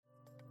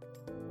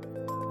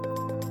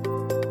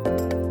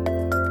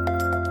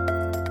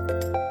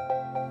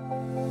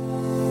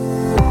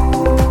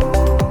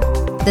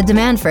The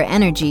demand for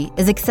energy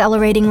is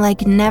accelerating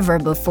like never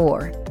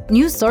before.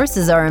 New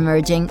sources are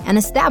emerging and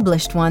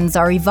established ones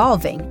are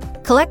evolving.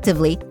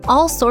 Collectively,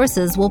 all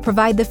sources will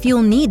provide the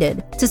fuel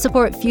needed to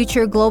support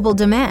future global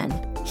demand.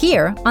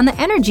 Here, on the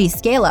Energy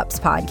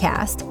Scale-Ups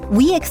podcast,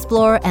 we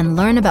explore and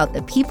learn about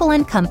the people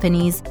and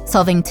companies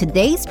solving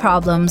today's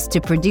problems to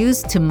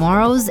produce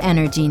tomorrow's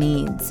energy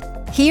needs.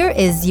 Here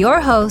is your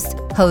host,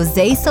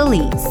 Jose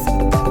Solis.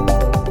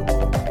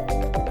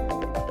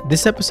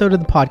 This episode of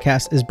the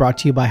podcast is brought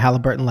to you by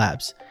Halliburton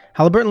Labs.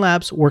 Halliburton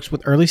Labs works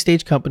with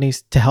early-stage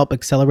companies to help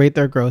accelerate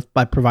their growth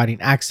by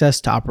providing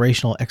access to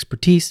operational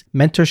expertise,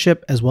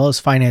 mentorship, as well as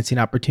financing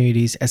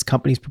opportunities as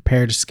companies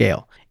prepare to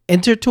scale.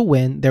 Enter to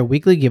win their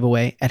weekly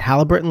giveaway at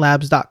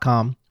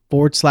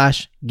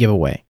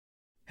halliburtonlabs.com/giveaway.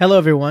 Hello,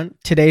 everyone.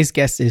 Today's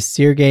guest is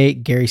Sergey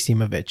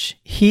Gerasimovich.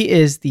 He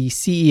is the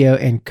CEO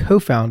and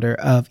co-founder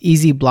of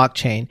Easy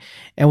Blockchain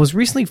and was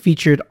recently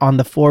featured on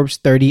the Forbes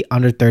 30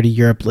 Under 30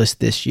 Europe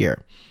list this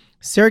year.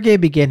 Sergey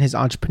began his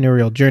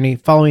entrepreneurial journey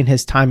following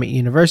his time at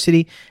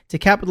university to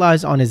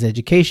capitalize on his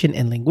education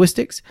in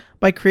linguistics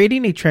by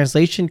creating a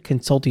translation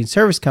consulting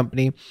service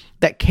company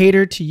that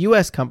catered to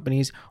U.S.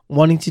 companies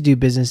wanting to do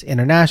business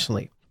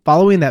internationally.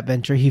 Following that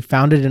venture, he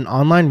founded an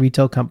online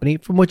retail company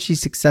from which he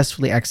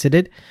successfully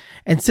exited.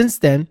 And since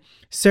then,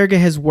 Sergey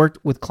has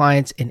worked with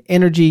clients in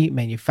energy,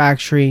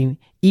 manufacturing,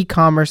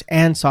 e-commerce,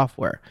 and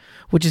software,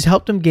 which has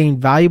helped him gain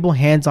valuable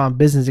hands-on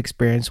business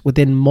experience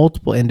within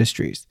multiple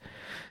industries.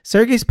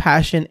 Sergey's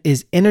passion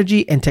is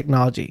energy and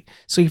technology,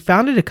 so he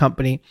founded a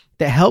company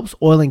that helps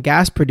oil and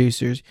gas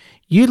producers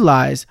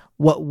utilize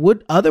what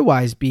would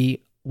otherwise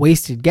be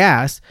wasted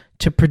gas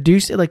to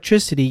produce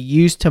electricity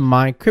used to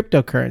mine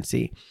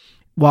cryptocurrency,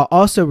 while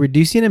also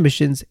reducing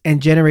emissions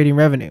and generating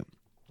revenue.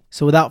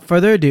 So without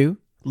further ado,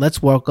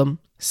 let's welcome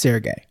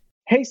Sergey.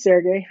 Hey,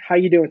 Sergey. How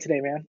you doing today,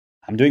 man?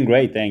 I'm doing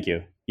great, thank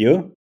you.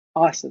 You?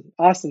 Awesome.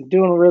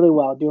 Doing really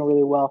well.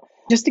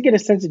 Just to get a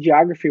sense of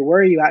geography,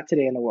 where are you at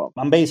today in the world?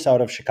 I'm based out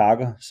of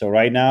Chicago. So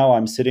right now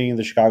I'm sitting in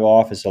the Chicago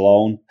office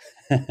alone,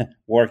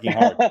 working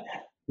hard.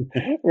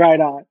 Right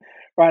on.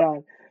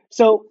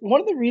 So one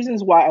of the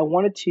reasons why I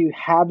wanted to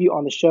have you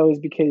on the show is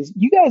because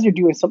you guys are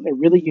doing something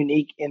really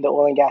unique in the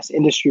oil and gas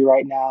industry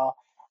right now,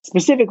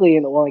 specifically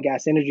in the oil and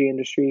gas energy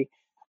industry,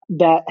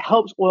 that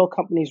helps oil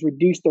companies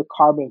reduce their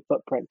carbon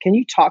footprint. Can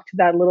you talk to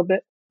that a little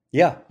bit?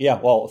 Yeah.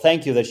 Well,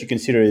 thank you that you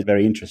consider it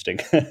very interesting.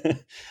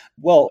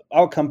 Well,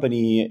 our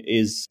company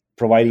is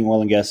providing oil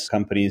and gas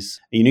companies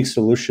a unique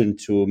solution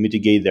to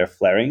mitigate their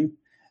flaring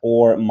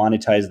or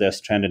monetize their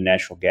stranded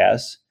natural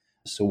gas.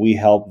 So we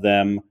help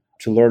them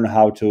to learn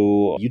how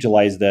to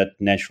utilize that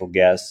natural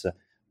gas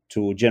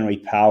to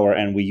generate power,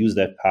 and we use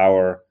that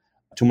power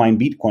to mine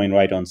Bitcoin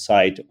right on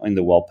site in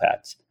the well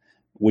pads,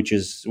 which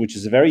is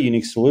a very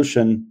unique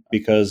solution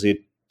because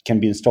it can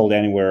be installed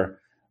anywhere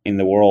in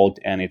the world,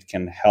 and it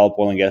can help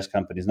oil and gas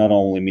companies not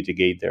only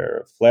mitigate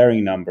their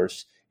flaring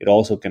numbers, it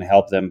also can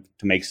help them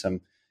to make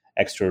some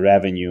extra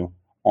revenue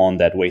on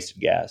that wasted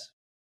gas.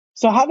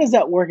 So how does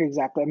that work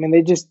exactly? I mean,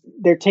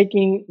 they're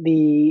taking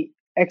the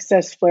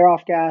excess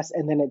flare-off gas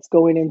and then it's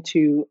going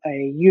into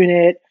a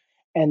unit,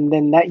 and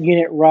then that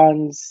unit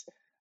runs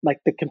like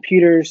the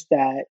computers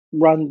that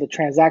run the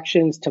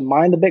transactions to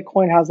mine the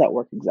Bitcoin. How's that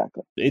work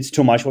exactly? It's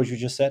too much what you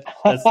just said.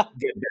 Let's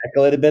get back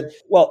a little bit.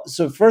 Well,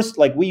 so first,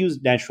 we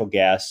use natural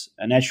gas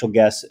and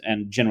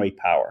generate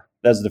power.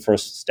 That's the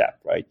first step,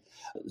 right?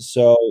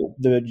 So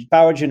the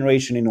power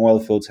generation in oil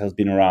fields has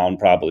been around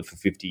probably for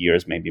 50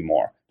 years, maybe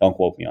more. Don't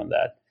quote me on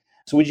that.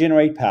 So we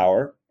generate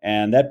power,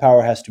 and that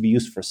power has to be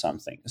used for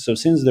something. So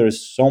since there is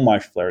so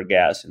much flare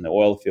gas in the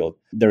oil field,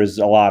 there is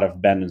a lot of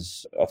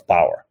abundance of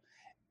power.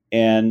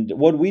 And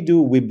what we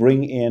do, we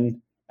bring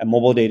in a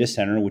mobile data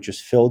center, which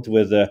is filled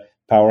with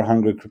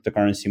power-hungry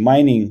cryptocurrency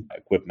mining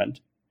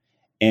equipment.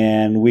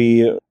 And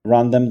we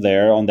run them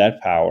there on that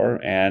power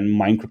and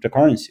mine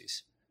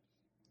cryptocurrencies.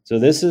 So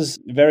this is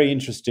a very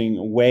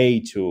interesting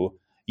way to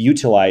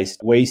utilize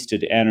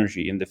wasted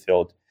energy in the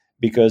field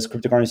because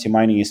cryptocurrency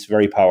mining is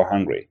very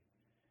power-hungry.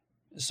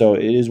 So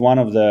it is one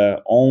of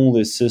the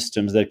only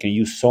systems that can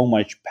use so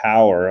much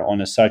power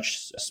on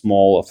such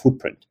small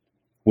footprint,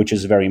 which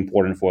is very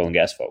important for oil and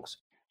gas folks.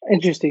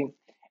 Interesting.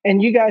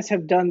 And you guys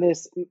have done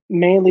this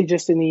mainly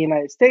just in the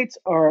United States,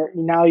 or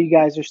now you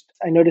guys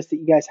I noticed that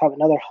you guys have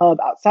another hub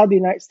outside the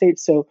United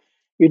States, so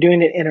you're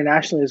doing it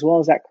internationally as well.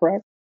 Is that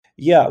correct?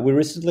 Yeah, we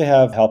recently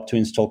have helped to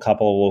install a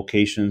couple of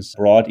locations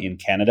abroad in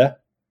Canada.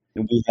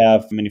 We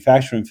have a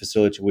manufacturing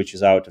facility which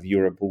is out of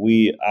Europe.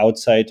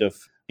 Outside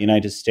of the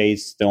United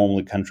States, the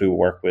only country we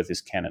work with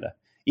is Canada.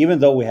 Even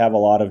though we have a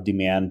lot of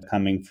demand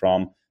coming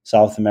from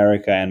South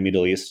America and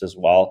Middle East as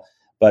well.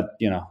 But,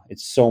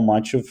 it's so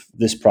much of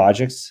these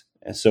projects,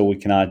 and so we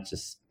cannot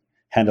just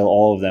handle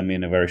all of them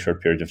in a very short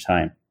period of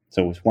time.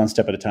 So it's one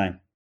step at a time.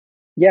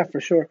 Yeah,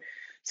 for sure.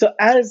 So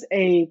as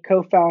a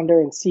co-founder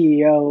and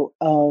CEO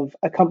of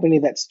a company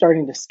that's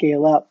starting to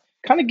scale up,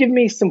 kind of give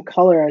me some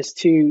color as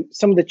to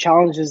some of the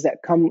challenges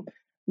that come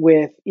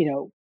with,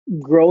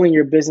 growing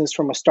your business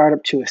from a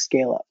startup to a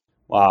scale up.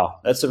 Wow,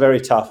 that's a very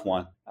tough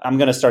one. I'm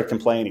going to start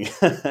complaining.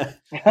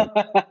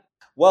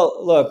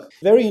 Well, look,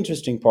 very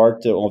interesting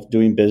part of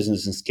doing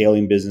business and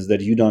scaling business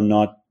that you do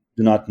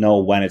not know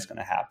when it's going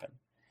to happen.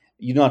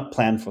 You do not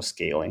plan for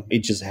scaling.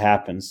 It just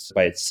happens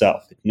by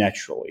itself,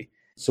 naturally.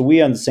 So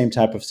we are in the same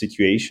type of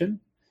situation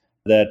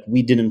that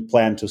we didn't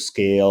plan to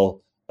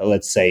scale,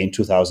 let's say in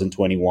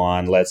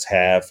 2021, let's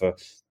have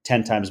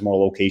 10 times more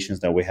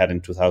locations than we had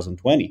in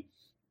 2020.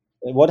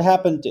 What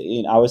happened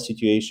in our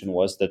situation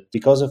was that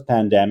because of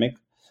pandemic,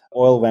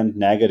 oil went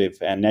negative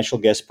and natural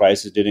gas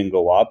prices didn't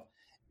go up.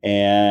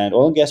 And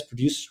oil and gas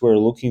producers were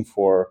looking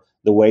for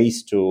the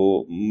ways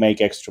to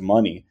make extra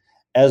money,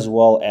 as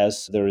well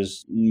as there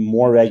is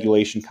more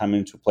regulation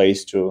coming into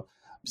place to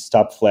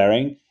stop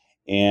flaring.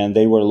 And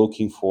they were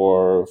looking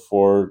for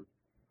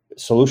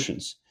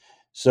solutions.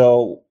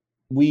 So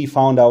we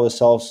found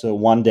ourselves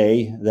one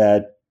day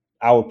that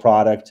our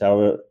product,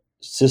 our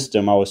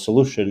system, our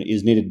solution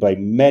is needed by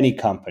many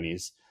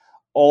companies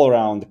all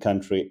around the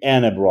country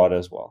and abroad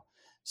as well.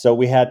 So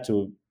we had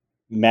to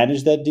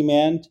manage that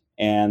demand,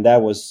 and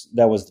that was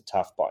the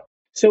tough part.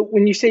 So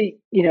when you say,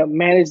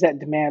 manage that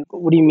demand,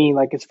 what do you mean?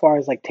 Like as far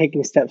as like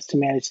taking steps to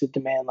manage the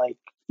demand, like,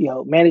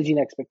 managing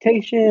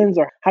expectations,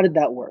 or how did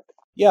that work?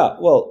 Yeah,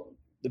 well,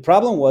 the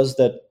problem was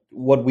that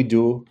what we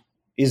do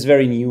is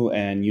very new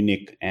and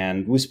unique.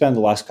 And we spent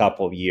the last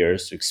couple of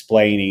years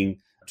explaining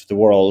to the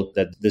world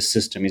that this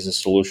system is a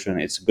solution.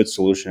 It's a good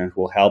solution. It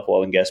will help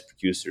oil and gas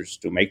producers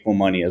to make more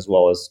money as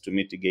well as to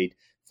mitigate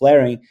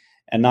flaring.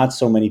 And not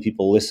so many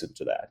people listened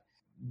to that.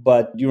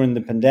 But during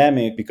the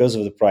pandemic, because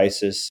of the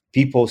prices,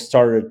 people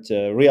started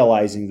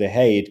realizing that,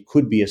 hey, it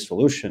could be a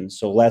solution.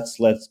 So let's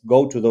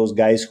go to those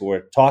guys who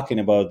were talking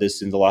about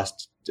this in the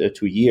last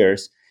 2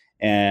 years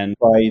and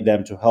try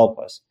them to help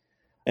us.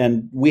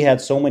 And we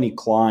had so many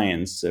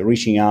clients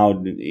reaching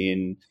out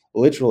in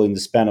literally in the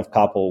span of a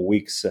couple of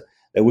weeks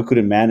that we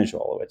couldn't manage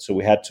all of it. So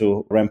we had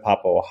to ramp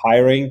up our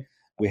hiring.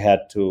 We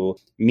had to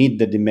meet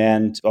the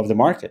demand of the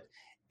market.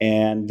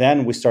 And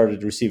then we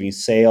started receiving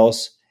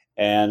sales.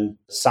 And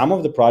some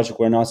of the projects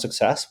were not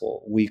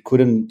successful. We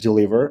couldn't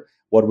deliver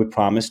what we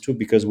promised to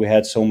because we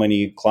had so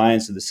many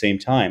clients at the same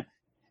time.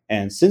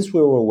 And since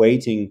we were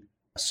waiting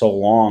so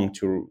long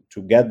to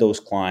get those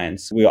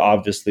clients, we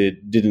obviously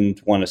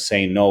didn't want to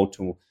say no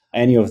to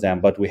any of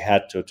them, but we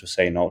had to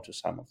say no to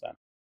some of them.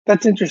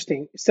 That's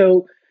interesting.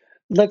 So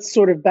let's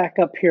sort of back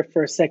up here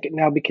for a second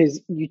now,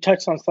 because you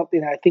touched on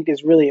something that I think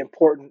is really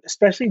important,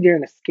 especially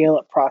during the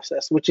scale-up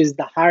process, which is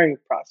the hiring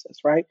process,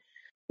 right?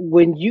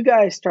 When you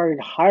guys started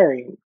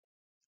hiring,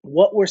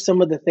 what were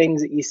some of the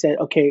things that you said,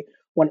 okay,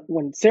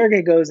 when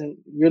Sergey goes and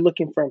you're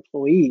looking for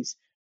employees,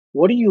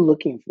 what are you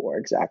looking for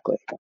exactly?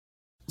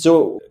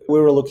 So we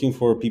were looking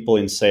for people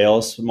in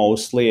sales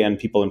mostly and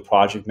people in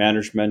project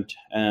management.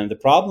 And the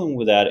problem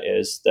with that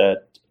is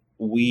that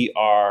we're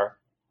a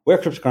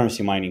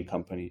cryptocurrency mining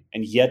company,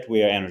 and yet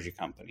we are an energy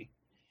company.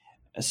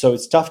 So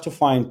it's tough to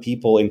find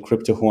people in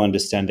crypto who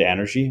understand the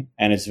energy,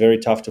 and it's very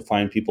tough to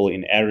find people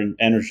in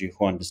energy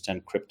who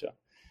understand crypto.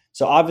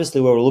 So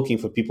obviously we were looking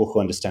for people who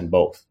understand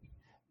both,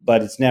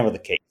 but it's never the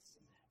case.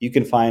 You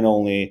can find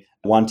only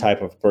one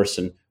type of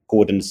person who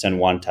would understand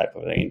one type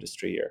of the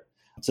industry here.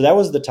 So that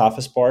was the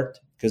toughest part,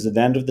 because at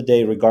the end of the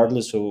day,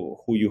 regardless of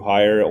who you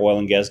hire, oil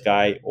and gas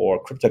guy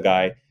or crypto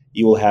guy,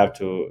 you will have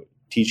to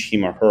teach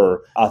him or her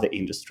other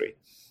industry.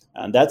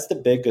 And that's the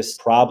biggest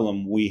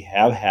problem we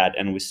have had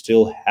and we're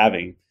still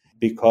having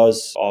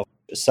because of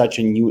such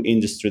a new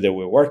industry that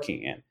we're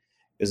working in.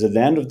 Because at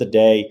the end of the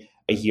day,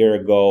 a year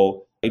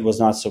ago, it was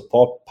not so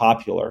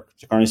popular.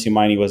 Cryptocurrency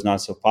mining was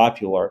not so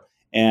popular.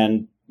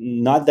 And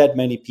not that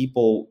many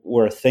people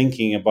were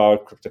thinking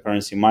about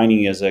cryptocurrency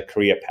mining as a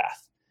career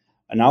path.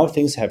 And now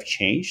things have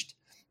changed,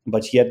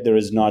 but yet there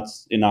is not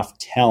enough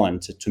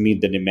talent to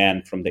meet the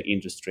demand from the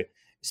industry,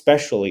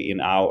 especially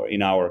in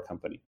our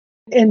company.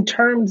 In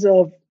terms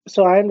of,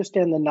 so I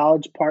understand the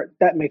knowledge part.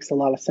 That makes a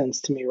lot of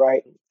sense to me,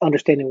 right?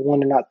 Understanding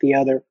one and not the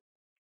other,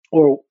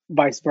 or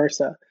vice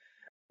versa.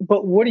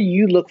 But what do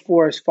you look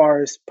for as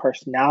far as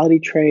personality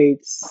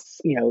traits,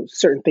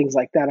 certain things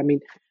like that? I mean,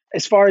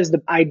 as far as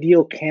the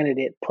ideal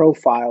candidate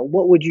profile,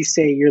 what would you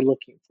say you're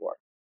looking for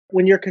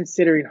when you're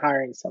considering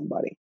hiring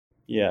somebody?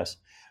 Yes.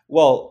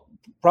 Well,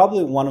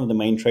 probably one of the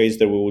main traits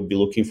that we would be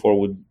looking for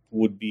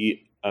would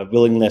be a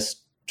willingness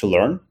to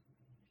learn,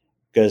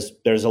 because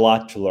there's a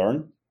lot to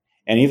learn.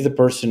 And if the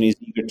person is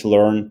eager to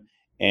learn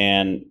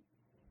and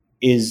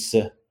is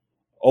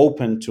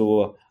open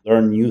to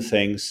learn new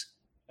things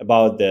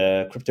about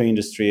the crypto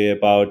industry,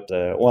 about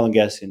the oil and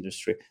gas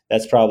industry,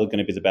 that's probably going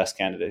to be the best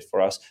candidate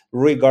for us,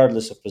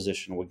 regardless of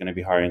position we're going to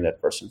be hiring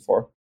that person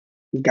for.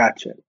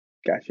 Gotcha.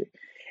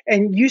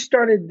 And you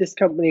started this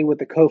company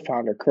with a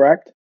co-founder,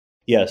 correct?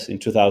 Yes, in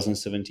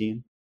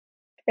 2017.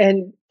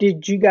 And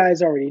did you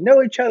guys already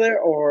know each other,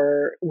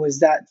 or was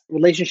that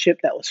relationship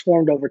that was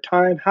formed over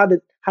time? How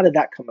did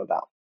that come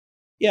about?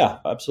 Yeah,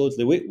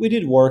 absolutely. We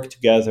did work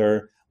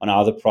together on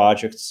other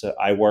projects.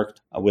 I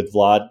worked with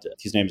Vlad.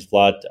 His name is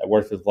Vlad. I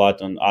worked with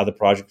Vlad on other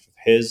projects of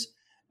his.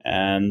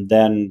 And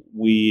then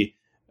we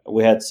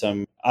had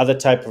some Other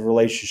type of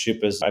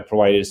relationship is I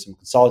provided some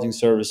consulting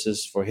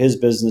services for his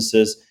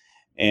businesses.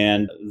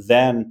 And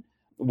then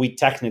we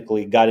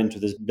technically got into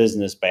this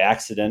business by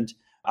accident.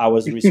 I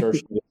was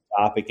researching this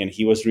topic and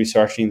he was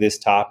researching this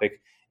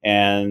topic.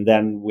 And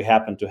then we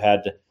happened to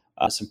had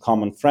some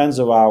common friends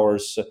of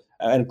ours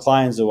and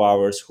clients of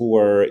ours who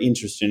were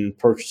interested in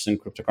purchasing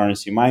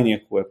cryptocurrency mining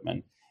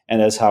equipment.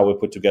 And that's how we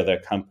put together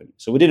a company.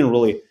 So we didn't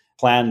really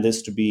plan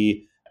this to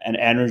be an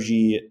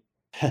energy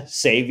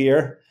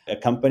savior, a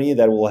company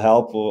that will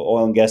help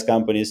oil and gas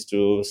companies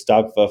to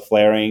stop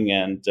flaring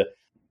and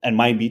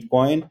mine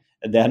Bitcoin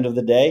at the end of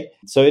the day.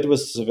 So it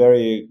was a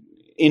very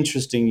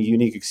interesting,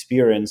 unique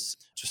experience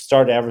to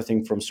start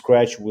everything from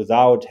scratch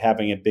without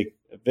having a big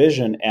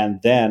vision and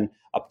then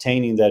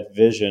obtaining that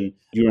vision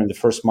during the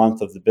first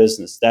month of the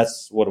business.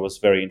 That's what was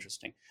very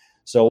interesting.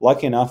 So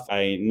lucky enough,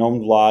 I know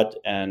Vlad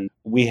and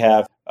we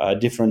have a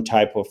different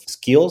type of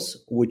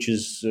skills, which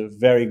is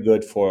very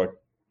good for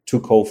two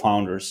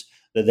co-founders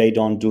that they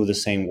don't do the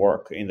same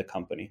work in the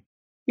company.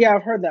 Yeah,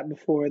 I've heard that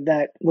before,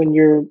 that when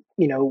you're,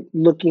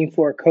 looking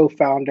for a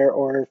co-founder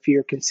or if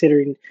you're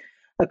considering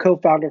a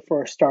co-founder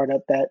for a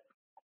startup, that,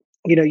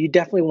 you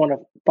definitely want to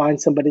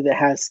find somebody that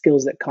has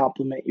skills that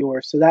complement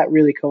yours. So that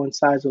really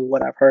coincides with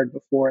what I've heard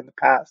before in the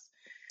past.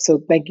 So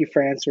thank you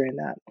for answering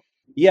that.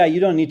 Yeah, you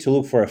don't need to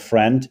look for a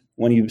friend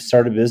when you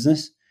start a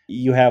business.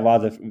 You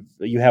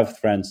have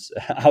friends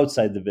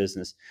outside the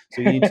business.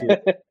 So you need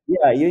to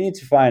you need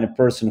to find a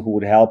person who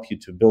would help you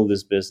to build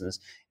this business.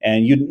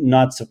 And you're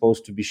not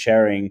supposed to be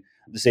sharing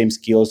the same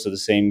skills or the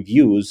same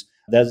views.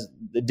 That's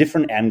the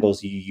different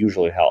angles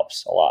usually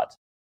helps a lot.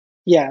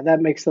 Yeah, that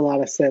makes a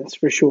lot of sense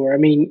for sure. I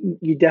mean,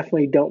 you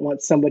definitely don't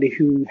want somebody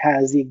who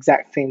has the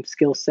exact same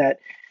skill set,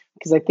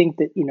 because I think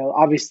that,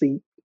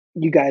 obviously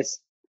you guys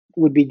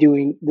would be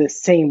doing the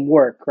same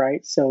work,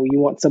 right? So you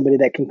want somebody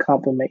that can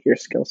complement your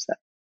skill set.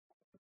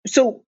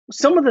 So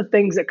some of the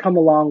things that come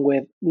along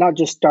with not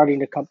just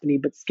starting a company,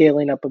 but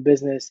scaling up a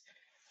business,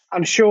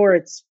 I'm sure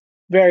it's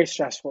very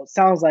stressful. It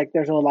sounds like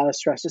there's a lot of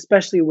stress,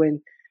 especially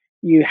when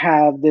you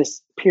have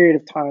this period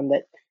of time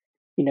that,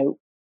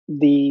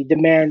 the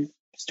demand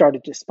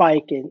started to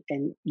spike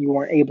and you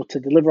weren't able to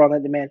deliver on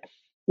that demand.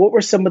 What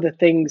were some of the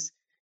things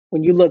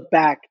when you look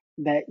back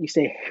that you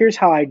say, here's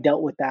how I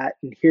dealt with that,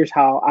 and here's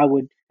how I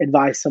would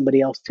advise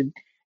somebody else to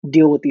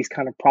deal with these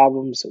kind of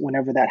problems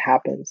whenever that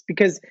happens?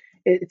 Because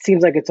it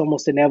seems like it's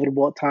almost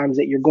inevitable at times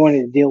that you're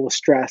going to deal with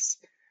stress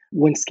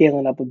when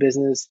scaling up a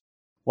business.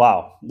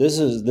 Wow, this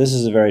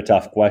is a very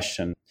tough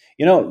question.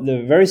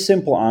 The very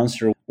simple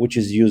answer, which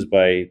is used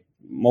by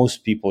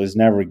most people, is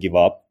never give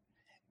up.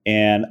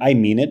 And I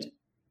mean it,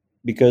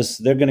 because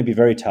they're going to be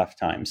very tough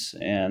times.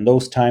 And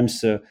those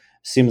times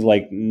seems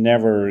like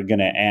never going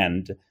to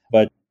end,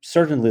 but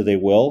certainly they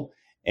will.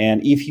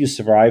 And if you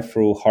survive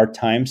through hard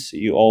times,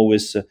 you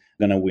always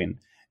going to win.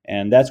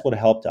 And that's what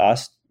helped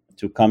us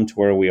to come to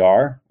where we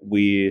are.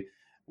 We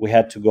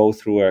had to go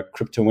through a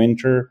crypto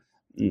winter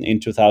in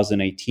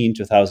 2018,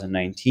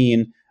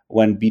 2019,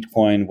 when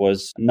Bitcoin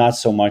was not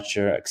so much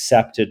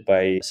accepted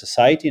by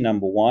society,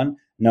 number one.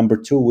 Number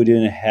two, we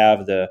didn't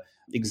have the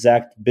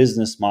exact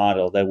business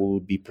model that we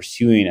would be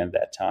pursuing at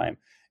that time.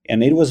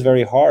 And it was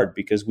very hard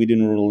because we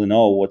didn't really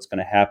know what's going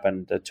to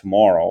happen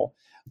tomorrow.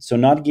 So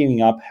not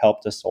giving up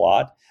helped us a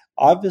lot.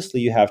 Obviously,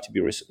 you have to be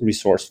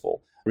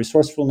resourceful.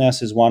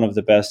 Resourcefulness is one of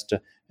the best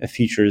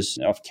features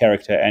of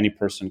character any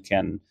person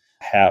can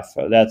have.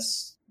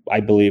 That's, I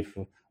believe,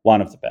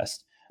 one of the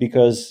best.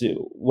 Because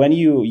when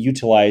you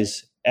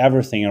utilize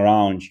everything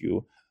around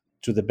you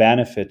to the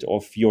benefit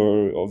of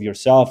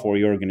yourself or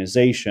your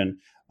organization,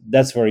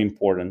 that's very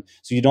important.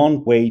 So you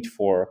don't wait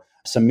for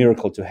some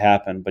miracle to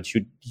happen, but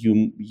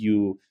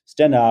you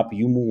stand up,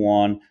 you move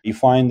on, you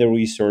find the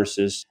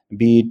resources,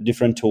 be it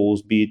different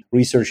tools, be it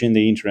researching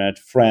the internet,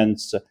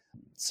 friends,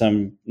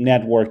 some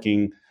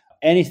networking,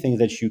 anything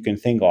that you can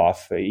think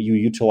of, you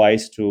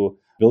utilize to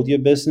build your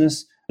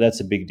business.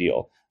 That's a big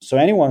deal. So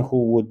anyone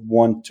who would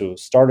want to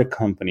start a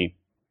company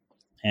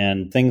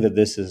and think that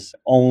this is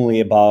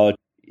only about,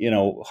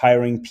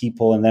 hiring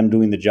people and them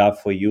doing the job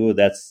for you,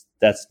 that's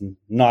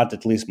not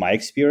at least my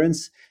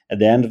experience. At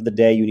the end of the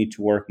day, you need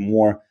to work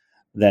more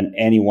than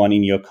anyone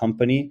in your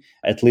company,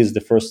 at least the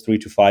first 3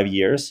 to 5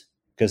 years,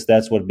 because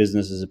that's what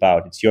business is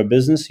about. It's your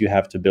business. You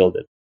have to build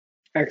it.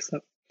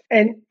 Excellent.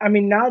 And I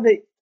mean, now that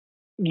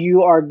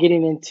you are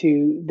getting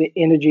into the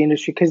energy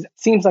industry, because it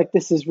seems like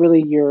this is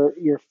really your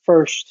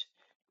first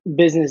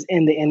business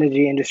in the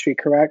energy industry,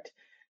 correct?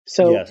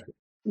 So Yes.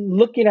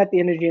 Looking at the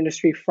energy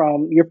industry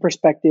from your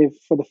perspective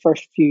for the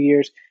first few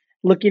years,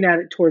 looking at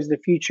it towards the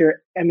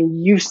future, I mean,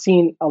 you've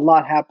seen a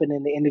lot happen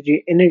in the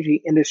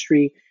energy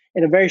industry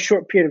in a very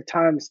short period of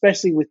time,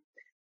 especially with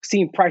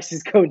seeing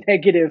prices go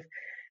negative,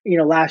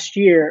 last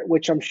year,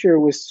 which I'm sure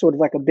was sort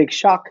of like a big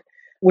shock,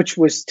 which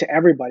was to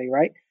everybody,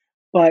 right?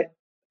 But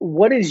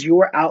what is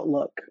your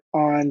outlook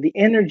on the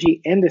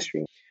energy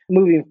industry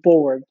moving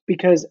forward?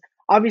 Because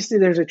obviously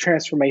there's a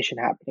transformation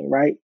happening,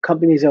 right?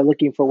 Companies are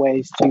looking for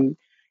ways to,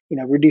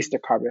 reduce their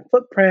carbon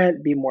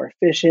footprint, be more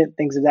efficient,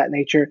 things of that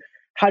nature.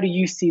 How do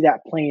you see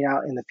that playing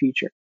out in the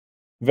future?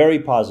 Very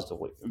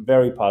positively,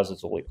 very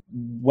positively.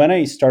 When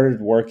I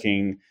started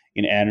working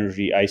in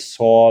energy, I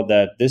saw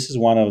that this is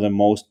one of the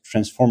most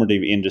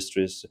transformative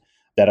industries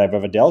that I've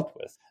ever dealt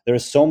with. There are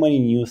so many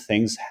new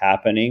things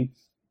happening.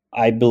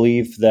 I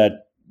believe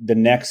that the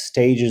next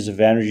stages of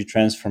energy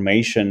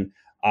transformation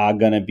are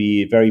going to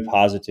be very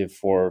positive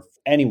for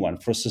anyone,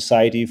 for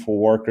society, for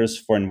workers,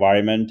 for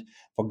environment,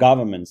 for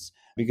governments,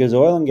 because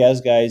oil and gas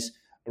guys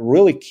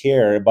really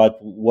care about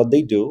what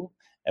they do,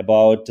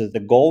 about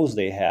the goals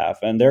they have,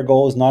 and their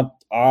goals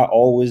not are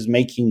always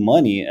making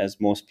money as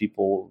most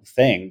people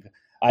think.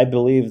 I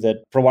believe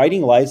that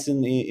providing lights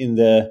in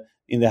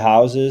the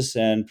houses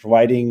and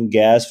providing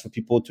gas for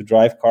people to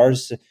drive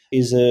cars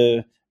is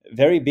a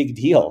very big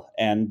deal,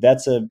 and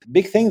that's a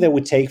big thing that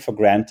we take for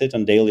granted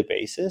on a daily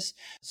basis.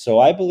 So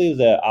I believe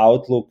the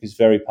outlook is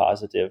very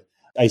positive.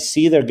 I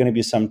see there are going to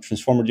be some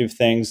transformative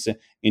things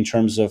in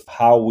terms of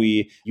how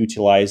we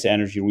utilize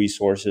energy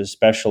resources,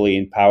 especially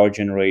in power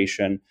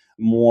generation.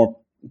 More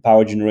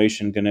power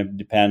generation going to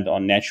depend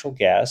on natural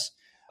gas.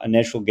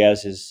 Natural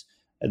gas is,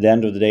 at the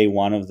end of the day,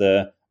 one of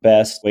the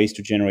best ways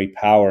to generate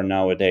power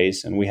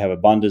nowadays, and we have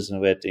abundance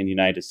of it in the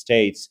United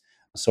States.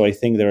 So I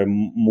think there are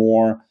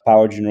more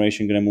power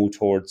generation going to move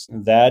towards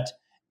that.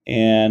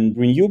 And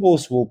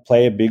renewables will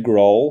play a big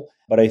role,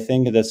 but I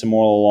think that's a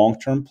more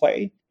long-term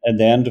play. At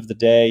the end of the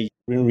day,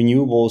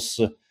 renewables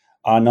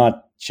are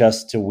not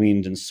just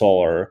wind and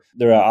solar.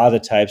 There are other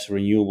types of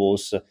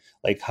renewables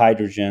like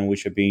hydrogen,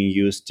 which are being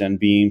used and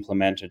being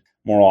implemented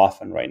more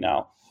often right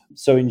now.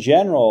 So in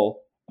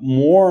general,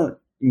 more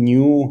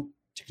new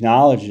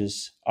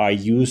technologies are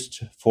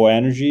used for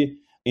energy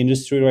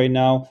industry right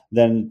now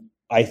than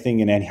I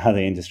think in any other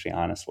industry,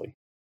 honestly.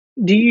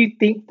 Do you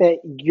think that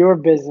your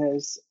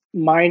business,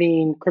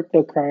 mining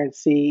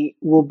cryptocurrency,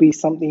 will be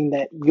something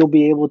that you'll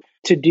be able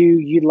to do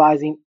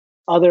utilizing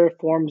other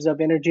forms of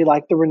energy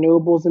like the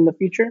renewables in the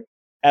future?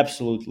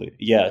 Absolutely,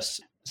 yes.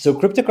 So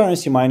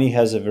cryptocurrency mining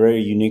has a very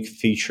unique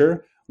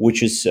feature,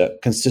 which is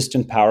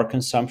consistent power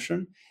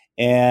consumption.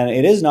 And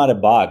it is not a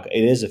bug,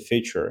 it is a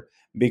feature,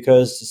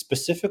 because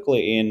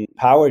specifically in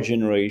power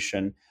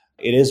generation,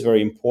 it is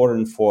very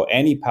important for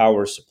any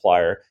power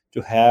supplier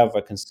to have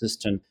a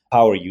consistent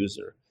power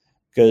user,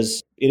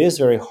 because it is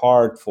very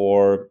hard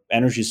for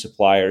energy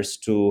suppliers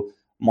to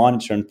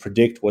monitor and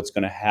predict what's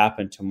going to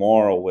happen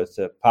tomorrow with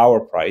the power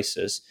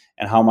prices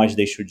and how much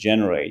they should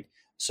generate.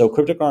 So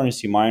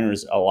cryptocurrency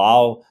miners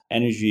allow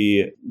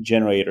energy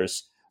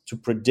generators to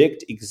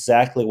predict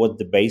exactly what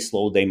the base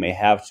load they may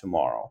have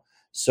tomorrow.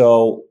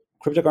 So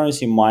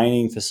cryptocurrency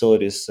mining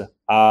facilities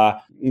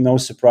are no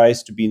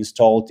surprise to be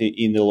installed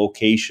in the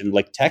location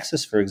like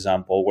Texas, for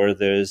example, where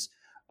there's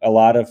a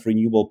lot of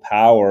renewable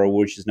power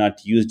which is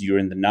not used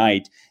during the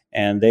night,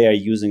 and they are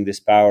using this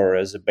power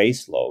as a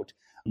base load.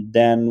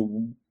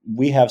 Then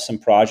we have some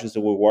projects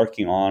that we're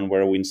working on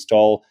where we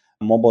install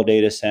a mobile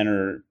data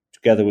center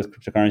together with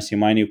cryptocurrency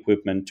mining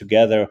equipment,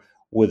 together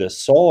with a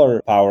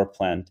solar power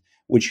plant,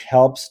 which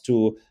helps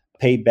to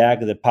pay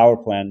back the power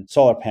plant,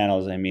 solar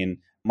panels,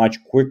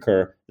 much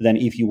quicker than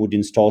if you would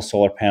install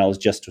solar panels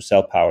just to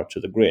sell power to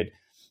the grid.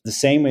 The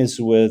same is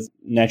with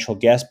natural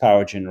gas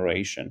power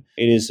generation.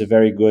 It is a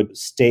very good,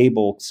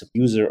 stable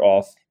user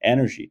of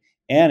energy,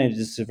 and it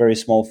is a very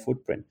small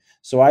footprint.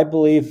 So I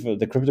believe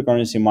the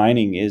cryptocurrency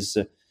mining is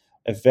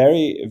a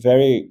very,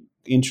 very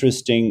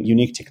interesting,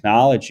 unique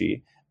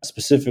technology,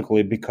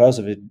 specifically because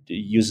of it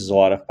uses a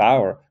lot of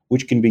power,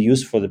 which can be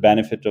used for the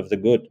benefit of the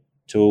good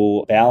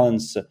to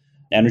balance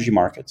energy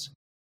markets.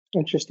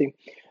 Interesting.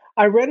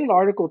 I read an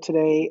article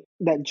today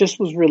that just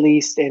was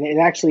released, and it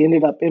actually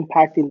ended up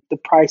impacting the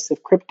price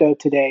of crypto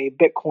today,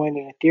 Bitcoin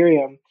and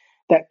Ethereum,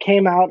 that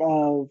came out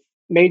of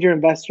major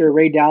investor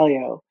Ray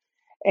Dalio.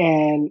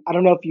 And I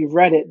don't know if you've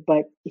read it,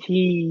 but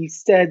he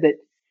said that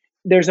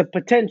there's a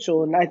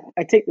potential, and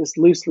I take this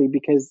loosely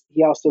because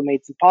he also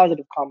made some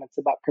positive comments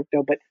about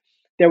crypto, but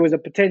there was a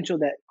potential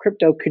that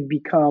crypto could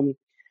become,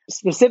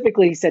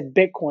 specifically, he said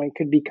Bitcoin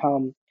could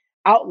become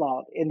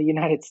outlawed in the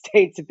United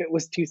States if it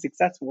was too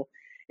successful.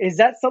 Is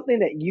that something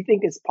that you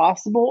think is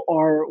possible,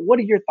 or what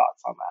are your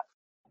thoughts on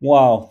that?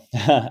 Wow.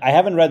 I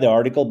haven't read the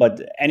article,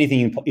 but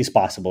anything is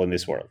possible in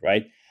this world,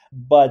 right?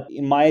 But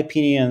in my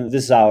opinion,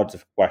 this is out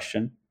of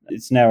question.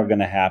 It's never going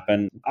to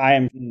happen. I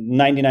am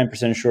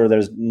 99% sure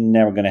there's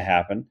never going to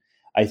happen.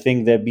 I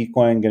think that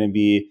Bitcoin is going to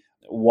be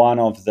one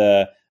of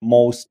the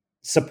most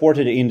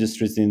supported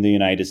industries in the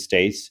United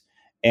States.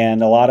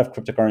 And a lot of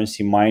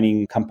cryptocurrency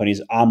mining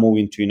companies are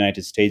moving to the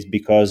United States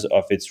because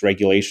of its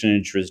regulation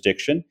and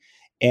jurisdiction.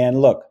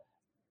 And look,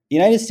 the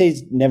United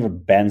States never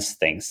bans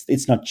things.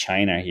 It's not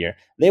China here.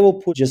 They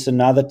will put just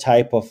another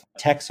type of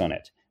tax on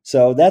it.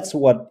 So that's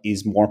what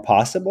is more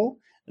possible,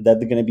 that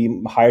there are going to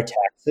be higher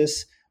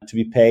taxes to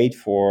be paid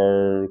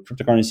for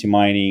cryptocurrency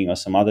mining or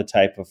some other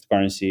type of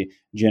currency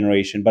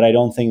generation. But I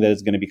don't think that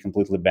it's going to be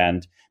completely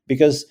banned,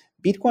 because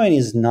Bitcoin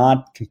is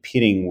not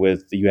competing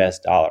with the US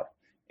dollar.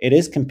 It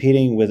is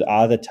competing with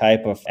other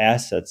type of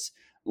assets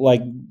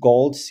like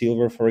gold,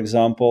 silver, for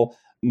example,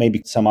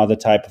 maybe some other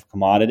type of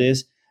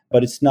commodities,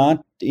 but it's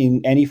not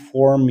in any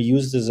form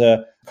used as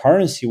a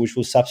currency which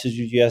will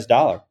substitute US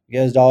dollar.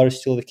 US dollar is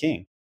still the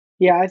king.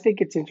 Yeah, I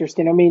think it's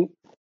interesting. I mean,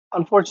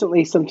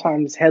 unfortunately,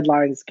 sometimes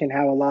headlines can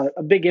have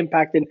a big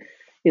impact, and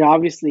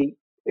obviously,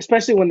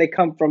 especially when they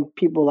come from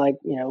people like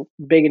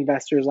big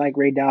investors like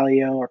Ray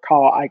Dalio or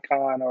Carl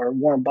Icahn or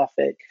Warren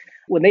Buffett.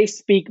 When they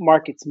speak,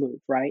 markets move,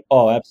 right?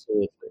 Oh,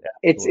 absolutely.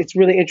 It's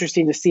really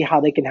interesting to see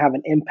how they can have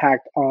an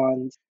impact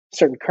on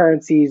certain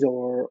currencies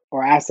or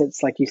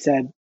assets, like you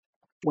said,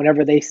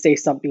 whenever they say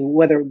something,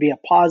 whether it be a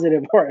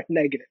positive or a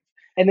negative.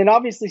 And then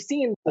obviously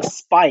seeing the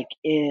spike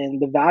in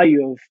the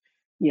value of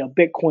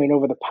Bitcoin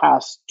over the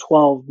past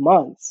 12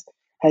 months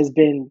has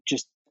been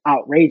just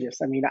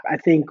outrageous. I mean, I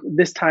think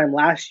this time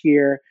last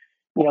year,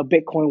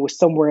 Bitcoin was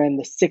somewhere in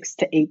the $6,000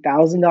 to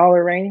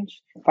 $8,000 range,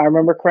 if I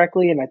remember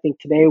correctly. And I think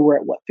today we're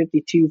at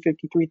 $52,000,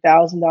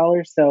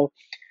 $53,000. So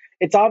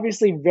it's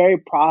obviously very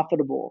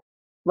profitable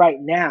right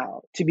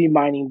now to be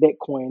mining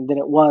Bitcoin than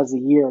it was a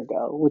year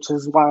ago, which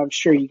is why I'm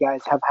sure you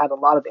guys have had a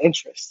lot of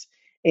interest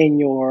in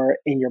your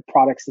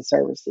products and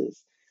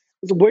services.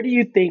 So where do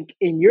you think,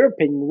 in your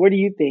opinion, where do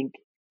you think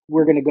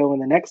we're going to go in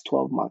the next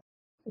 12 months?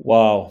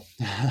 Wow.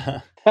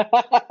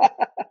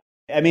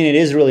 I mean, it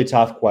is a really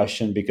tough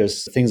question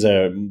because things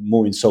are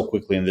moving so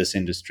quickly in this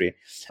industry.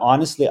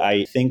 Honestly,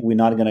 I think we're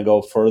not going to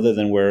go further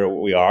than where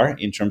we are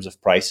in terms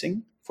of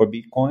pricing for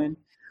Bitcoin.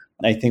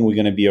 I think we're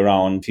going to be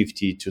around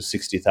 $50,000 to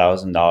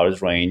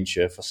 $60,000 range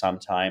for some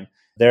time.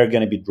 There are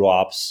going to be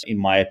drops, in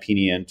my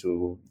opinion,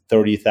 to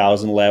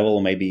 30,000 level,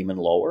 or maybe even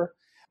lower.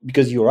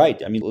 Because you're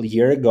right. I mean, a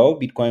year ago,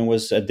 Bitcoin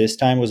was at this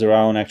time was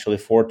around actually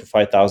 $4,000 to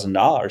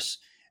 $5,000,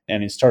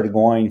 and it started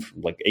going from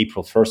like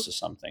April 1st or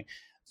something.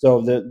 So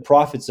the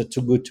profits are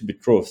too good to be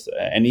truth.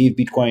 And if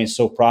Bitcoin is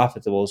so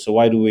profitable, so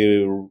why do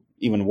we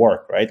even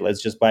work, right?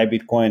 Let's just buy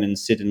Bitcoin and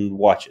sit and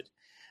watch it.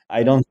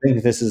 I don't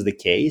think this is the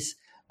case.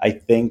 I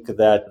think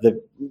that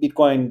the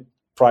Bitcoin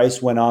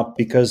price went up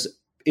because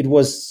it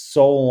was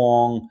so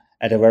long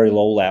at a very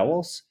low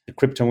levels. The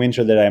crypto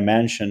winter that I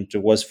mentioned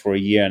was for a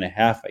year and a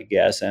half, I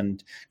guess,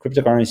 and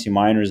cryptocurrency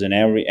miners and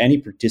any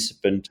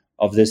participant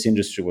of this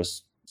industry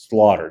was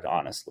slaughtered,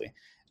 honestly.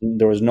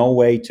 There was no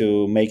way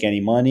to make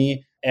any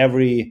money.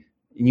 Every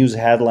news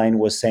headline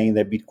was saying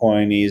that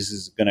Bitcoin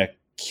is going to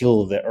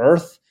kill the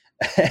earth,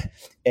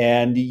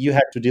 and you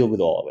had to deal with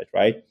all of it,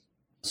 right?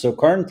 So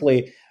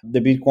currently, the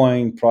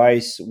Bitcoin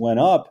price went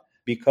up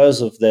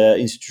because of the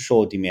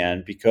institutional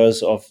demand,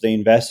 because of the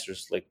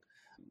investors, like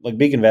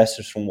big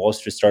investors from Wall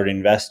Street started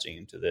investing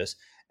into this,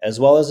 as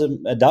well as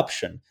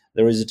adoption.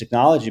 There is a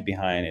technology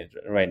behind it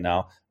right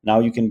now. Now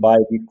you can buy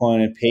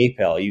Bitcoin at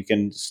PayPal. You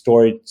can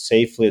store it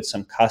safely at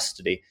some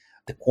custody.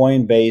 The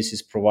Coinbase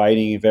is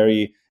providing a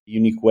very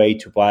unique way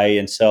to buy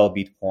and sell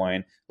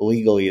Bitcoin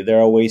legally. There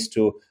are ways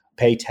to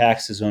pay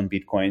taxes on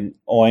Bitcoin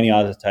or any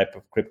other type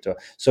of crypto.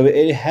 So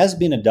it has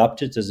been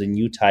adopted as a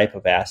new type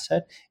of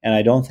asset, and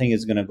I don't think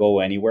it's going to go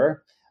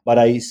anywhere. But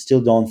I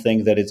still don't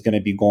think that it's going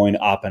to be going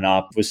up and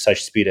up with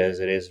such speed as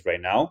it is right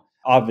now.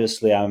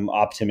 Obviously, I'm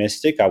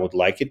optimistic. I would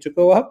like it to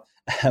go up.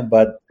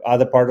 But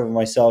other part of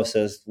myself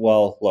says,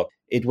 well, look,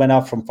 it went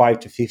up from 5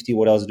 to 50.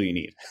 What else do you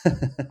need?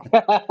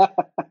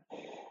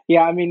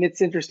 Yeah, I mean,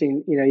 it's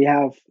interesting. You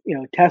have,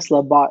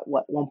 Tesla bought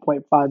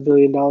 $1.5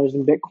 billion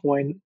in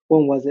Bitcoin.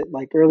 When was it?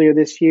 Like earlier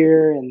this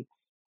year? And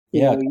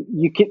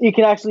you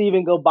can actually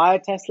even go buy a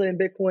Tesla in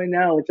Bitcoin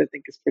now, which I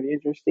think is pretty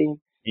interesting.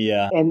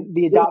 Yeah. And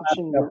the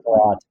adoption,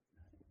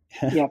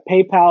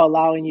 PayPal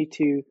allowing you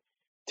to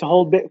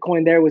hold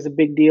Bitcoin there was a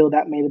big deal.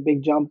 That made a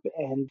big jump.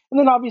 And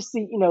then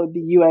obviously,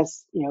 the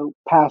US,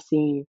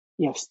 passing,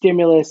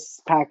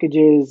 stimulus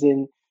packages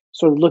and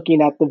sort of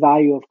looking at the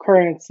value of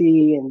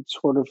currency and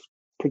sort of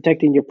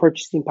protecting your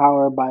purchasing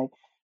power by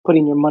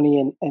putting your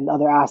money in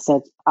other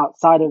assets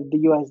outside of the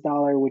US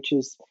dollar, which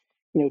is,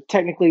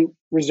 technically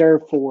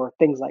reserved for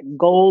things like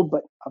gold.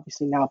 But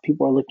obviously now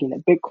people are looking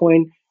at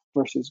Bitcoin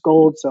versus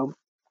gold. So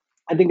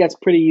I think that's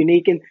pretty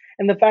unique.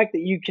 And the fact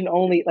that you can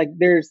only,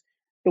 there's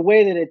the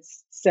way that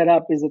it's set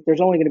up is that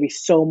there's only going to be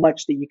so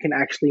much that you can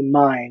actually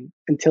mine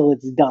until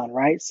it's done,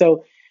 right?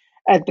 So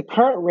at the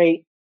current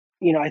rate,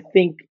 I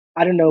think,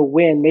 I don't know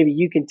when, maybe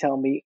you can tell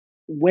me,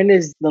 when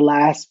is the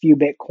last few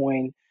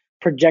Bitcoin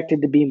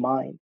projected to be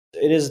mined?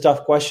 It is a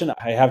tough question.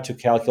 I have to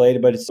calculate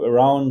it, but it's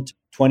around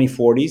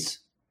 2040s.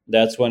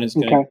 That's when it's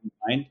going to be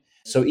mined.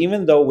 So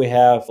even though we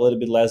have a little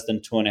bit less than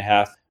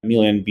 2.5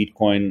 million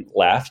Bitcoin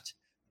left,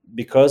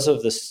 because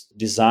of this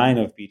design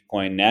of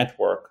Bitcoin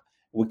network,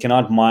 we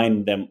cannot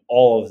mine them,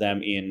 all of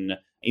them in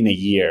a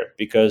year,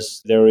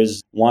 because there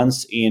is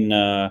once in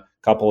a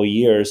couple of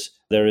years,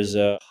 there is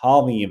a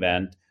halving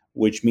event,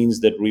 which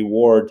means that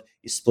reward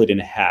is split in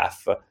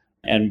half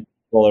and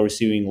people are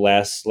receiving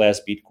less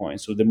Bitcoin.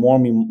 So the more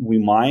we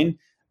mine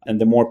and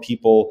the more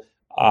people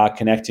are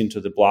connecting to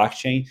the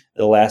blockchain,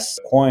 the less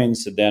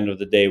coins at the end of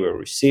the day we're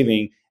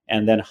receiving.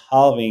 And then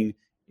halving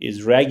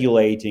is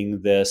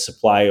regulating the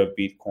supply of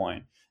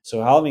Bitcoin.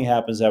 So halving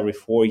happens every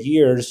 4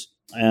 years,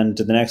 and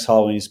the next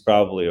halving is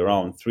probably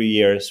around 3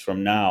 years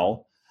from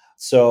now.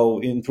 So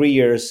in 3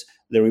 years,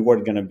 the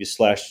reward is going to be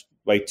slashed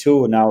by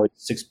 2. Now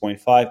it's 6.5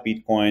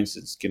 Bitcoins.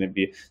 It's going to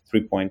be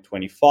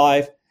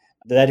 3.25.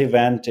 That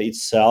event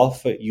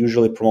itself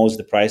usually promotes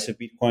the price of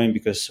Bitcoin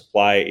because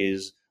supply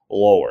is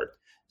lowered.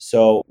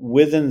 So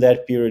within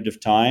that period of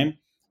time,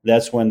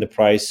 that's when the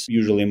price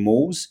usually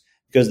moves,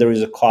 because there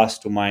is a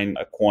cost to mine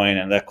a coin,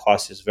 and that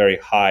cost is very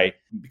high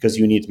because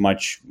you need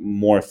much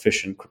more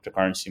efficient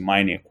cryptocurrency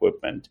mining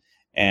equipment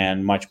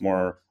and much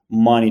more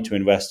money to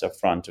invest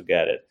upfront to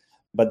get it.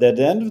 But at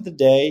the end of the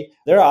day,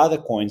 there are other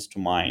coins to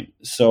mine.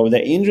 So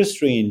the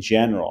industry in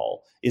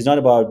general is not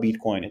about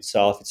Bitcoin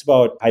itself. It's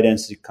about high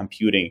density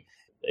computing.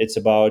 It's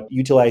about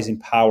utilizing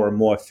power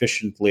more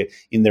efficiently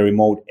in the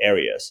remote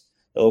areas.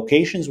 The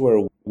locations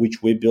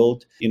which we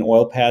built in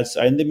oil pads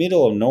are in the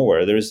middle of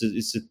nowhere.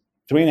 It's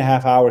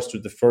 3.5 hours to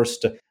the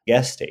first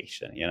gas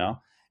station,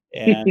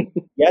 and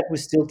yet we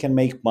still can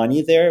make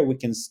money there. We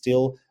can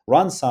still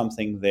run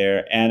something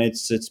there, and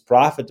it's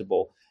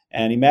profitable.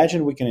 And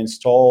imagine we can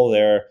install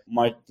there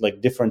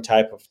different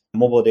type of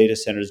mobile data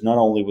centers, not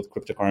only with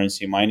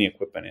cryptocurrency mining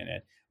equipment in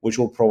it, which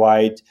will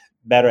provide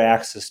better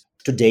access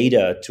to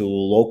data to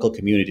local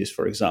communities,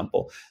 for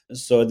example.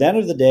 So at the end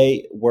of the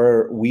day,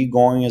 where we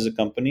going as a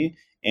company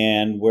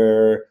and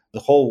where the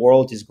whole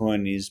world is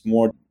going is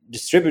more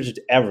distributed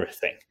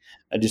everything.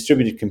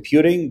 Distributed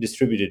computing,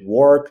 distributed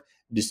work,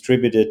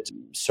 distributed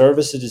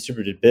services,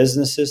 distributed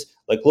businesses.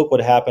 Look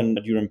what happened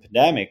during the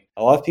pandemic.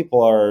 A lot of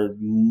people are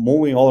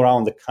moving all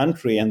around the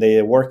country and they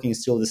are working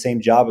still the same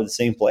job at the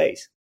same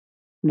place.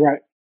 Right.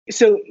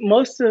 So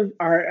most of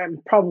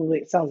probably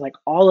it sounds like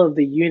all of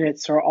the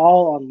units are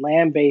all on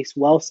land-based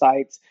well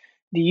sites.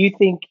 Do you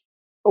think,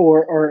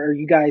 or are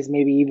you guys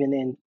maybe even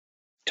in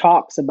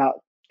talks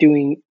about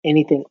doing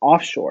anything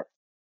offshore?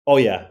 Oh,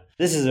 yeah.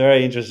 This is a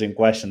very interesting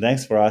question.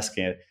 Thanks for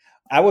asking it.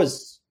 I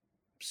was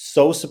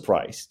so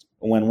surprised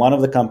when one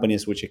of the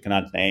companies, which I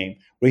cannot name,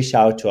 reached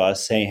out to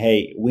us saying,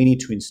 hey, we need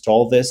to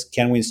install this.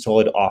 Can we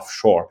install it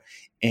offshore?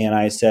 And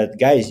I said,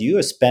 guys, you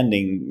are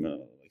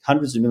spending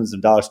hundreds of millions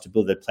of dollars to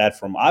build that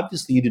platform.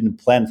 Obviously, you didn't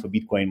plan for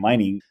Bitcoin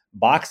mining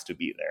box to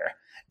be there.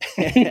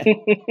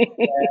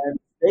 And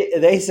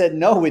they said,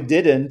 no, we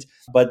didn't.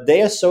 But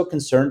they are so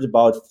concerned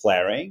about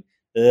flaring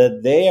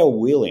that they are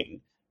willing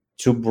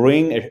to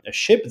bring a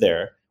ship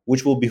there,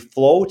 which will be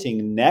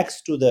floating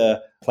next to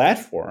the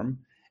platform.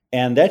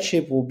 And that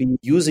ship will be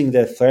using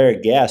that flare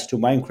gas to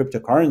mine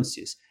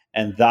cryptocurrencies.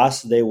 And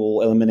thus, they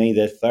will eliminate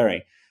that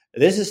flaring.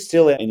 This is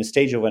still in a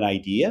stage of an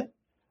idea,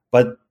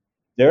 but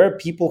there are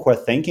people who are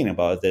thinking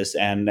about this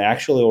and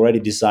actually already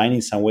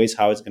designing some ways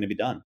how it's going to be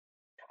done.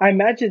 I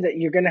imagine that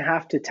you're going to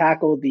have to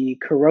tackle the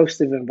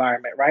corrosive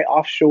environment, right?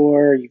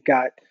 Offshore, you've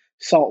got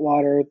salt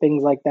water,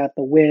 things like that,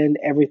 the wind,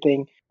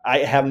 everything. I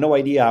have no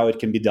idea how it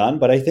can be done,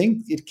 but I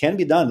think it can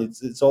be done.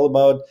 It's all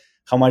about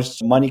how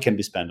much money can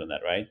be spent on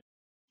that, right?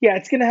 Yeah,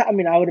 it's going to,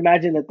 I would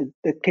imagine that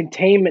the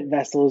containment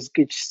vessel is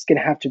just going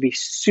to have to be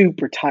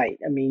super tight.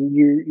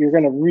 You're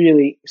going to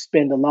really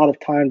spend a lot of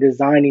time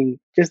designing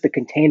just the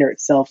container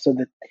itself so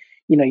that,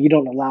 you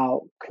don't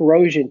allow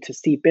corrosion to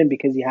seep in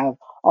because you have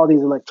all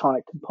these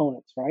electronic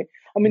components, right?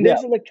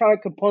 There's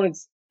electronic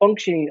components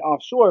functioning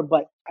offshore,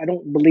 but I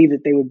don't believe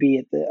that they would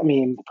be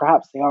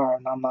perhaps they are,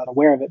 and I'm not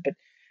aware of it, but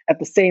at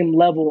the same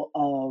level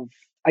of,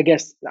 I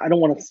guess, I don't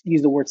want to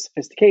use the word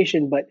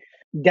sophistication, but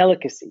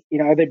delicacy.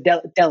 They're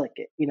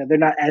delicate. They're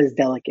not as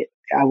delicate,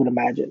 I would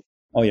imagine.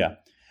 Oh, yeah.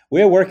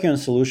 We are working on a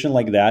solution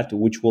like that,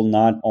 which will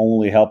not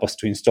only help us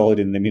to install it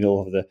in the middle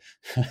of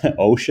the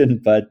ocean,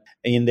 but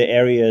in the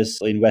areas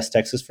in West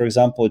Texas, for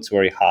example, it's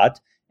very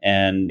hot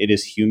and it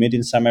is humid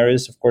in some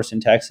areas, of course, in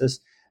Texas.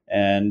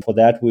 And for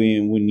that, we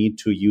need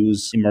to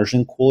use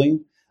immersion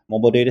cooling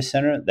mobile data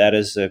center. That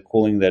is a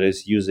cooling that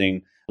is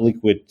using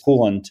liquid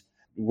coolant,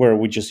 where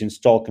we just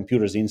install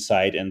computers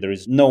inside and there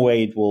is no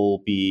way it will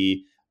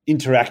be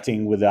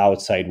interacting with the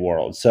outside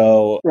world.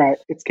 So right,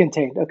 it's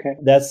contained. Okay.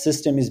 That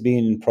system is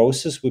being in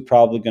process. We're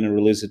probably going to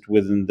release it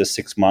within the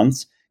 6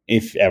 months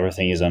if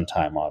everything is on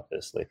time,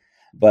 obviously.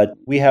 But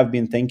we have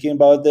been thinking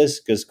about this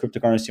because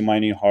cryptocurrency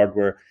mining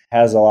hardware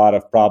has a lot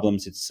of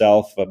problems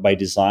itself by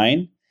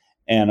design.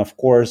 And of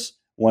course,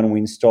 when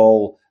we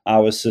install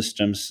our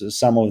systems,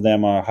 some of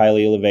them are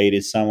highly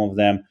elevated, some of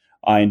them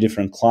are in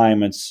different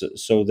climates.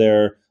 So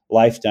their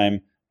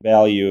lifetime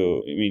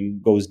value,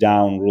 goes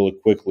down really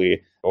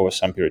quickly over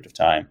some period of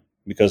time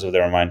because of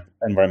their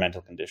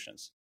environmental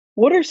conditions.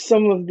 What are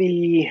some of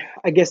the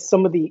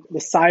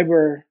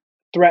cyber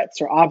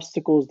threats or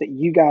obstacles that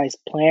you guys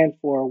plan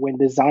for when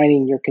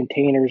designing your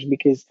containers?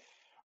 Because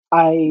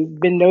I've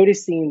been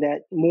noticing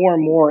that more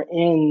and more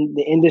in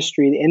the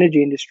industry, the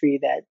energy industry,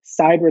 that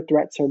cyber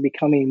threats are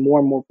becoming more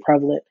and more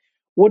prevalent.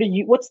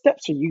 What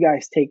steps are you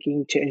guys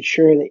taking to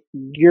ensure that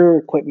your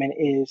equipment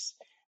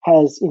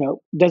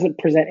doesn't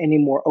present any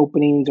more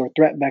openings or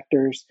threat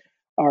vectors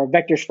or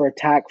vectors for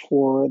attack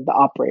for the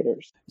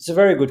operators? It's a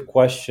very good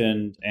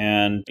question.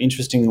 And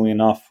interestingly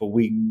enough,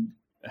 we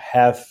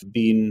have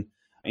been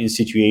in a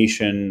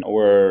situation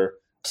where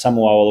some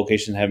of our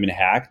locations have been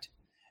hacked.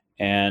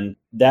 And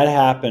that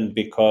happened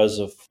because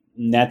of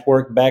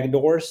network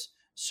backdoors.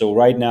 So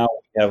right now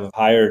we have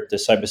hired the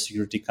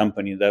cybersecurity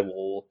company that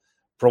will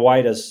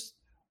provide us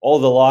all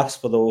the locks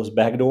for those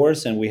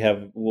backdoors, and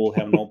we'll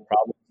have no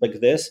problem like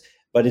this.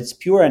 But it's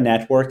pure a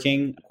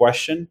networking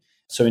question.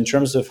 So in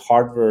terms of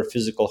hardware,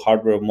 physical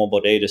hardware of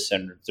mobile data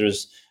center,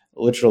 there's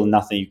literally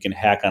nothing you can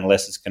hack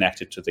unless it's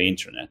connected to the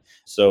internet.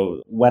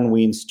 So when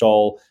we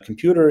install a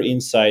computer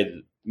inside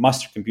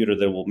master computer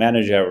that will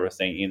manage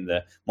everything in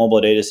the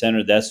mobile data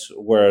center, that's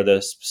where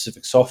the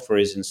specific software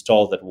is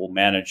installed that will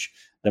manage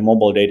the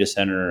mobile data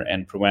center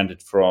and prevent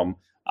it from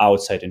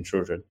outside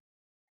intrusion.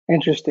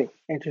 Interesting.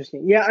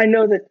 Yeah, I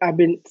know that I've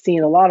been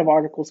seeing a lot of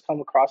articles come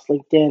across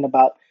LinkedIn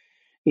about,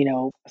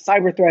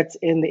 cyber threats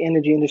in the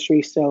energy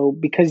industry. So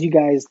because you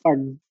guys are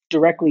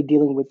directly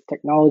dealing with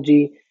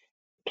technology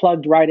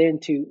plugged right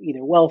into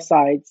either well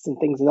sites and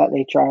things of that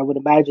nature, I would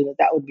imagine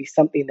that would be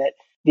something that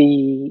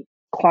the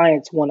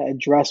clients want to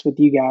address with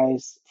you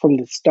guys from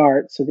the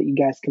start so that you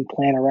guys can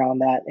plan around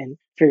that and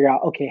figure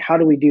out, okay, how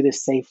do we do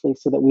this safely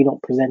so that we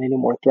don't present any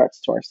more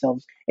threats to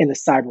ourselves in the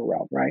cyber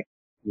realm, right?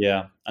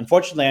 Yeah.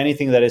 Unfortunately,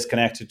 anything that is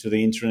connected to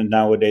the internet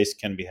nowadays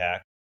can be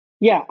hacked.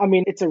 Yeah, I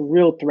mean, it's a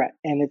real threat.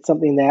 And it's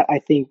something that I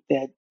think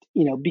that,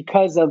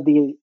 because of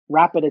the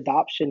rapid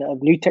adoption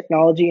of new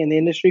technology in the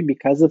industry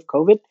because of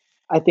COVID,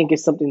 I think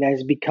it's something that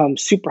has become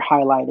super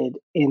highlighted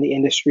in the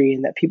industry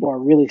and that people are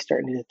really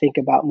starting to think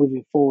about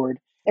moving forward.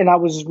 And I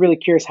was really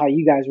curious how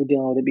you guys were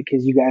dealing with it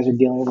because you guys are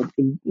dealing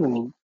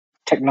with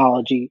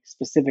technology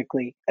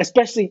specifically,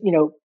 especially,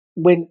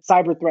 when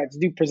cyber threats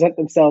do present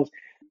themselves,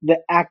 the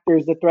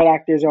threat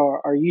actors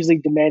are usually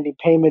demanding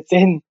payments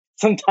in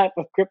some type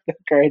of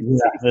cryptocurrency.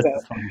 Yeah,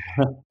 that's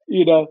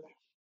so,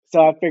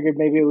 so I figured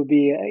maybe it would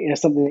be,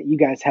 something that you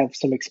guys have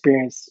some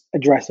experience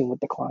addressing with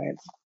the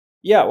clients.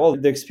 Yeah, well,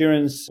 the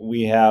experience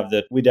we have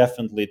that we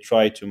definitely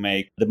try to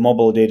make the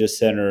mobile data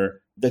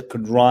center that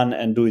could run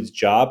and do its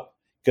job.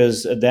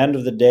 Because at the end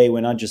of the day, we're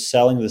not just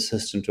selling the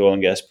system to oil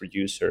and gas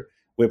producer.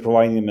 We're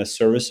providing them a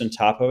service on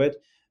top of it.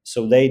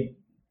 So they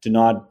do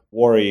not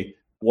worry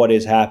what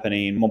is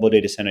happening in mobile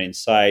data center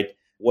inside,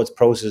 what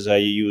processes are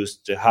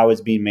used, how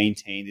it's being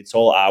maintained. It's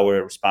all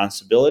our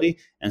responsibility.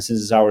 And since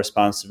it's our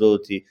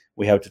responsibility,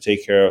 we have to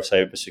take care of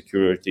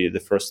cybersecurity, the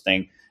first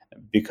thing,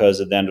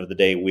 because at the end of the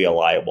day, we are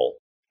liable.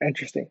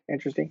 Interesting.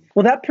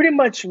 Well, that pretty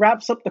much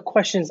wraps up the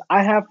questions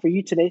I have for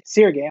you today,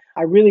 Sergey.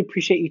 I really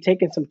appreciate you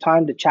taking some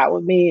time to chat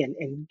with me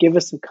and give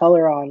us some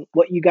color on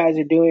what you guys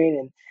are doing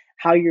and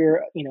how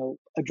you're,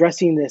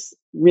 addressing this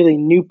really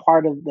new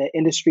part of the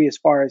industry as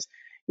far as,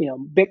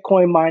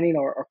 Bitcoin mining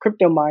or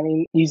crypto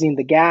mining using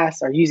the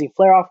gas or using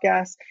flare-off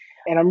gas.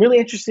 And I'm really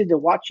interested to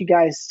watch you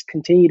guys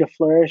continue to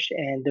flourish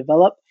and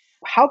develop.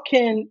 How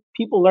can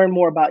people learn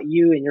more about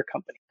you and your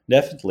company?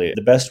 Definitely.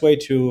 The best way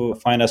to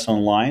find us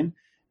online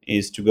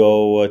is to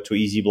go to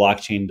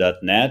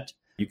easyblockchain.net.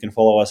 You can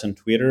follow us on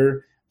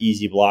Twitter,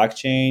 Easy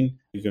Blockchain.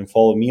 You can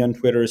follow me on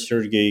Twitter,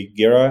 Sergey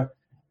Gera,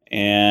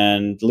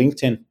 and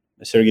LinkedIn,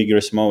 Sergey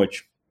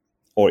Gerasimovich,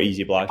 or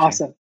Easy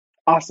Blockchain.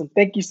 Awesome.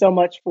 Thank you so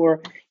much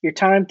for your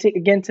time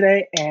again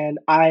today. And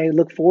I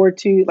look forward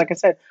to, like I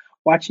said,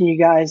 watching you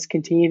guys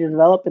continue to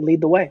develop and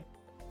lead the way.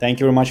 Thank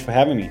you very much for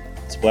having me.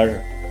 It's a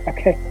pleasure.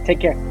 Okay,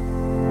 take care.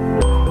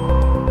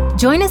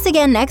 Join us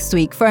again next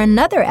week for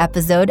another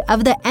episode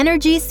of the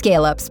Energy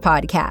Scale-Ups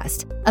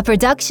Podcast, a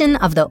production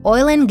of the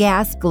Oil and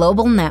Gas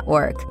Global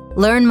Network.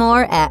 Learn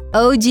more at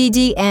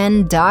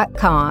oggn.com.